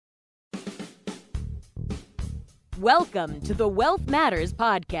Welcome to the Wealth Matters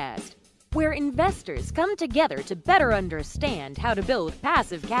podcast, where investors come together to better understand how to build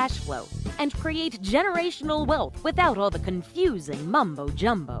passive cash flow and create generational wealth without all the confusing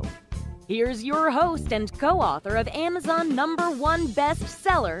mumbo-jumbo. Here's your host and co-author of Amazon #1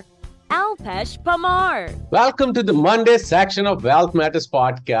 bestseller, Alpesh Pamar. Welcome to the Monday section of Wealth Matters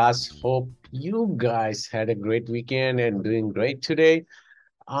podcast. Hope you guys had a great weekend and doing great today.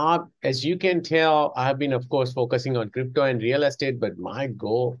 As you can tell, I've been, of course, focusing on crypto and real estate, but my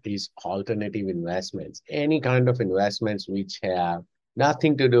goal is alternative investments, any kind of investments which have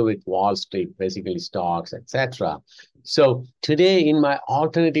nothing to do with Wall Street, basically stocks, etc. So today in my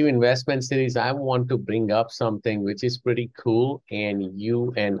alternative investment series, I want to bring up something which is pretty cool, and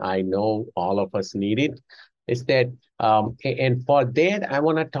you and I know all of us need it. Is that, and for that, I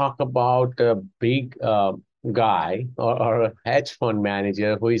want to talk about a big guy or a hedge fund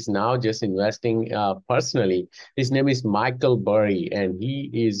manager who is now just investing personally. His name is Michael Burry, and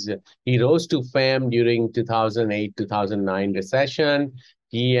he rose to fame during 2008-2009 recession.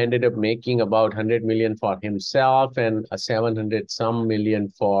 He ended up making about 100 million for himself and 700 some million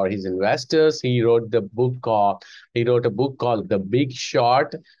for his investors. He wrote a book called The Big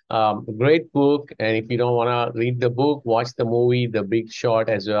Short. Great book, and if you don't want to read the book, watch the movie The Big Short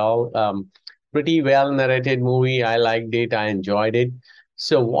as well. Pretty well narrated movie. I liked it. I enjoyed it.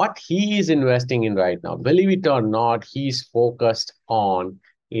 So what he is investing in right now, believe it or not, he's focused on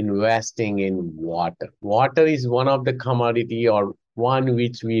investing in water. Water is one of the commodity or one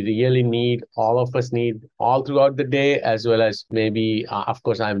which we really need. All of us need all throughout the day, as well as maybe, of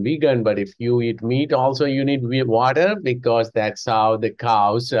course, I'm vegan, but if you eat meat, also you need water because that's how the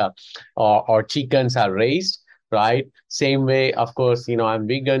cows or chickens are raised. Right? Same way, of course, I'm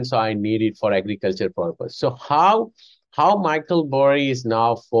vegan, so I need it for agriculture purpose. So how Michael Burry is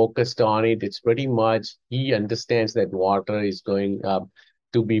now focused on it, it's pretty much he understands that water is going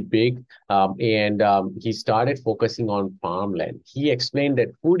to be big, and he started focusing on farmland. He explained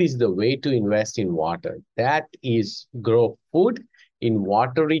that food is the way to invest in water. That is, grow food in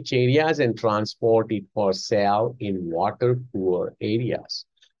water-rich areas and transport it for sale in water-poor areas.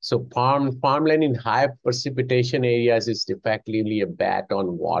 So farmland in high precipitation areas is effectively a bet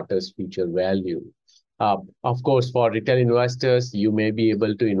on water's future value. Of course, for retail investors, you may be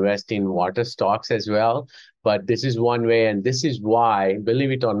able to invest in water stocks as well. But this is one way, and this is why,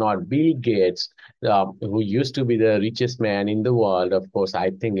 believe it or not, Bill Gates, who used to be the richest man in the world, of course, I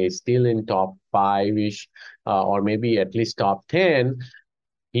think is still in top five-ish, or maybe at least top 10.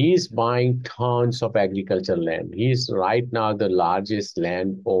 He's buying tons of agriculture land. He's right now the largest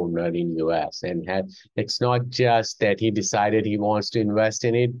landowner in US. And it's not just that he decided he wants to invest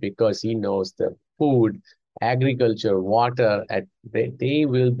in it because he knows the food, agriculture, water, they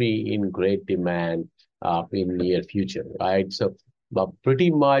will be in great demand in near future, right? So, but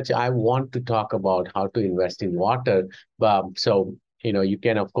pretty much I want to talk about how to invest in water. So, you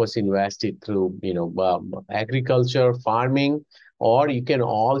can, of course, invest it through, agriculture, farming, or you can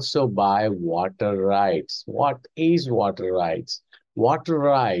also buy water rights. What is water rights? Water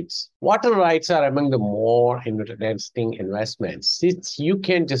rights. Water rights are among the more interesting investments. Since you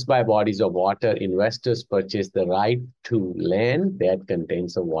can just buy bodies of water, investors purchase the right to land that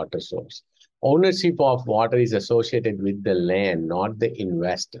contains a water source. Ownership of water is associated with the land, not the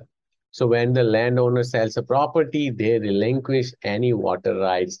investor. So when the landowner sells a property, they relinquish any water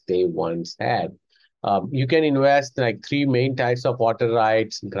rights they once had. You can invest like three main types of water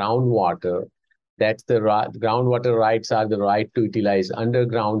rights. Groundwater, that's the groundwater rights are the right to utilize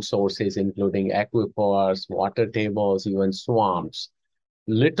underground sources, including aquifers, water tables, even swamps.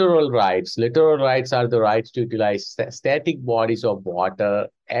 Littoral rights are the rights to utilize static bodies of water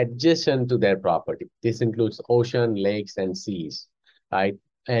adjacent to their property. This includes ocean, lakes, and seas, right?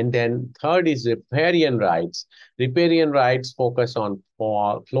 And then third is riparian rights. Riparian rights focus on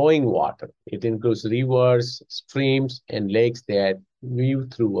flowing water. It includes rivers, streams, and lakes that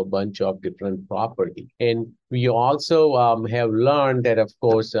weave through a bunch of different property. And we also have learned that, of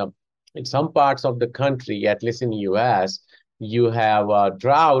course, in some parts of the country, at least in the US, you have a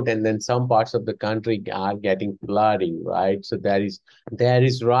drought, and then some parts of the country are getting flooding, right? So that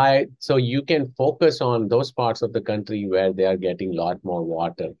is right. So you can focus on those parts of the country where they are getting a lot more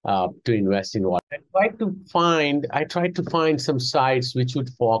water to invest in water. I tried to find some sites which would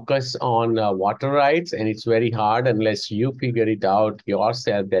focus on water rights, and it's very hard unless you figure it out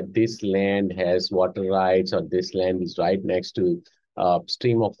yourself that this land has water rights or this land is right next to a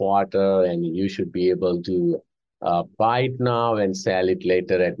stream of water, and you should be able to buy it now and sell it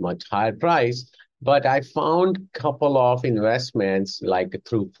later at much higher price. But I found couple of investments like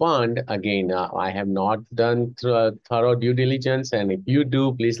through fund. Again, I have not done thorough due diligence, and if you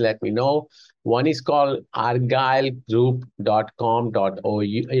do, please let me know. One is called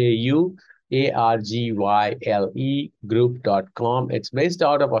argylegroup.com.au, ARGYLE group.com. It's based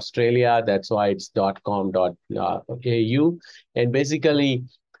out of Australia. That's why it's .com.au. And basically,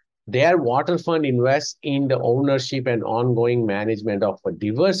 their water fund invests in the ownership and ongoing management of a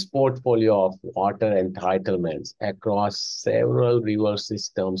diverse portfolio of water entitlements across several river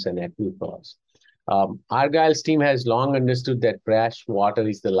systems and aquifers. Argyle's team has long understood that fresh water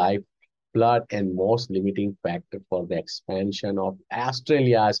is the lifeblood and most limiting factor for the expansion of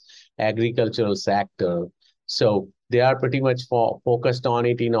Australia's agricultural sector. So they are pretty much focused on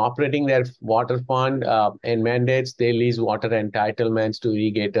it in operating their water fund and mandates. They lease water entitlements to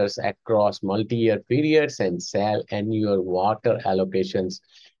irrigators across multi-year periods and sell annual water allocations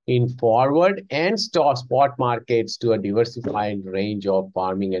in forward and spot markets to a diversified range of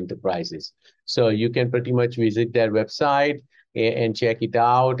farming enterprises. So you can pretty much visit their website and check it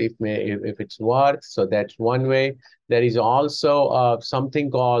out if it's worth. So that's one way. There is also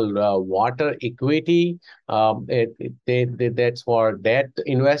something called water equity. That's for debt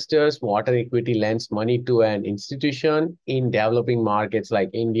investors. Water equity lends money to an institution in developing markets like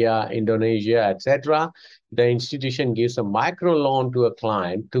India, Indonesia, etc. The institution gives a micro loan to a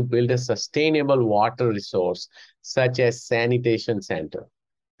client to build a sustainable water resource, such as sanitation center.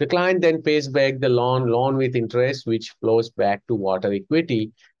 The client then pays back the loan with interest, which flows back to water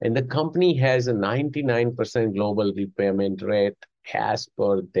equity, and the company has a 99% global repayment rate as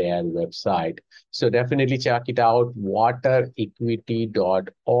per their website. So definitely check it out,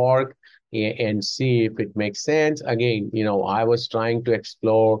 waterequity.org, and see if it makes sense. Again, I was trying to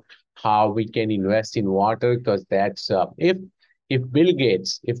explore how we can invest in water because that's if Bill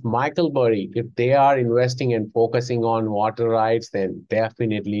Gates, if Michael Burry, if they are investing and focusing on water rights, then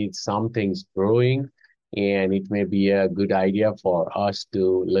definitely something's brewing, and it may be a good idea for us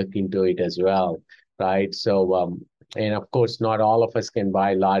to look into it as well, right? So, and of course, not all of us can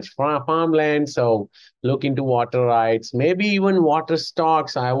buy large farmland, so look into water rights, maybe even water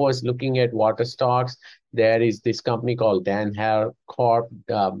stocks. I was looking at water stocks. There is this company called Danhar Corp.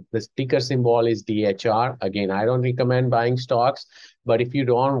 The ticker symbol is DHR. Again, I don't recommend buying stocks, but if you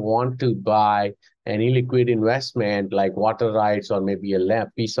don't want to buy an illiquid investment like water rights or maybe a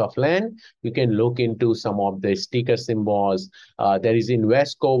piece of land, you can look into some of the ticker symbols. There is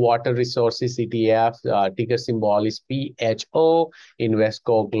Invesco Water Resources ETF. Ticker symbol is PHO.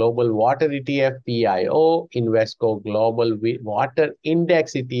 Invesco Global Water ETF, PIO. Invesco Global Water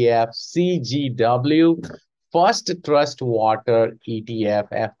Index ETF, CGW. First Trust Water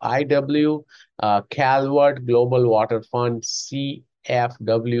ETF, FIW. Calvert Global Water Fund,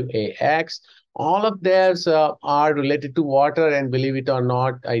 CFWAX. All of theirs are related to water, and believe it or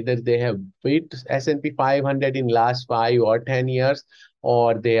not, either they have beat S&P 500 in last 5 or 10 years,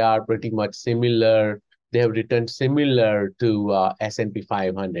 or they are pretty much similar. They have returned similar to S&P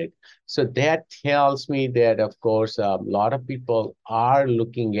 500. So that tells me that, of course, a lot of people are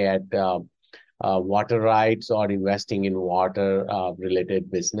looking at water rights or investing in water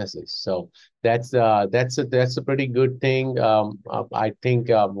related businesses. So that's a pretty good thing. I think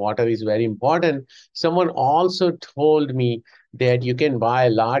water is very important. Someone also told me that you can buy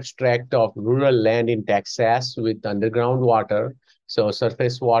a large tract of rural land in Texas with underground water. So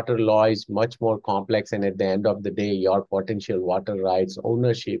surface water law is much more complex, and at the end of the day, your potential water rights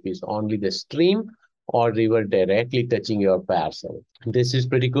ownership is only the stream or river directly touching your parcel. This is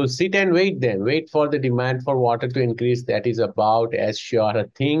pretty cool. Sit and wait then. Wait for the demand for water to increase. That is about as sure a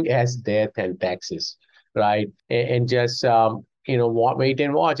thing as death and taxes, right? And just wait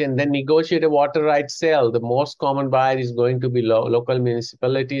and watch, and then negotiate a water rights sale. The most common buyer is going to be local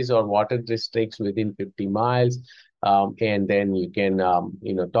municipalities or water districts within 50 miles. And then you can,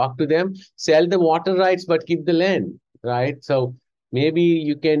 talk to them, sell the water rights, but keep the land, right? So maybe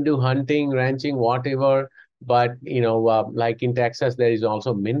you can do hunting, ranching, whatever. But like in Texas, there is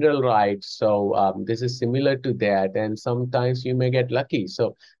also mineral rights. So this is similar to that, and sometimes you may get lucky.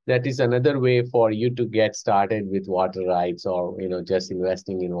 So that is another way for you to get started with water rights, or just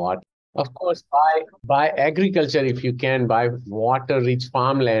investing in water. Of course, buy agriculture if you can, buy water-rich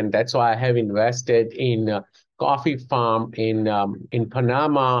farmland. That's why I have invested in coffee farm in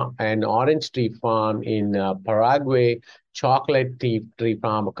Panama and orange tree farm in Paraguay. chocolate tree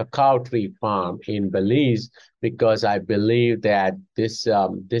farm, a cacao tree farm in Belize, because I believe that this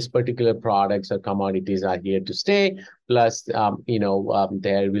particular products or commodities are here to stay. Plus,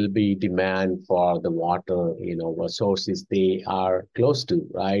 there will be demand for the water, sources they are close to,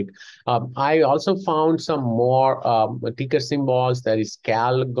 right? I also found some more ticker symbols. That is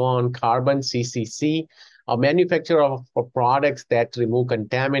Calgon Carbon, CCC, a manufacturer of products that remove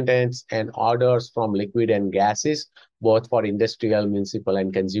contaminants and odors from liquid and gases, both for industrial, municipal,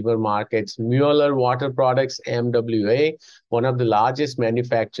 and consumer markets. Mueller Water Products, MWA, one of the largest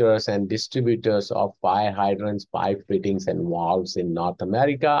manufacturers and distributors of fire hydrants, pipe fittings, and valves in North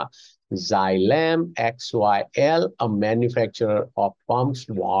America. Xylem, XYL, a manufacturer of pumps,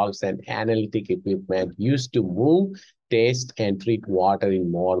 valves, and analytic equipment used to move, taste, and treat water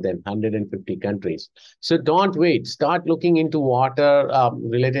in more than 150 countries. So don't wait. Start looking into water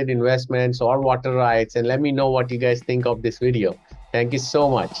related investments or water rights, and let me know what you guys think of this video. Thank you so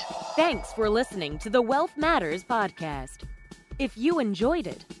much. Thanks for listening to the Wealth Matters podcast. If you enjoyed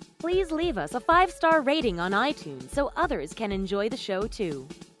it, please leave us a 5-star rating on iTunes so others can enjoy the show too.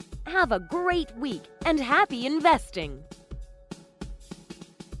 Have a great week and happy investing!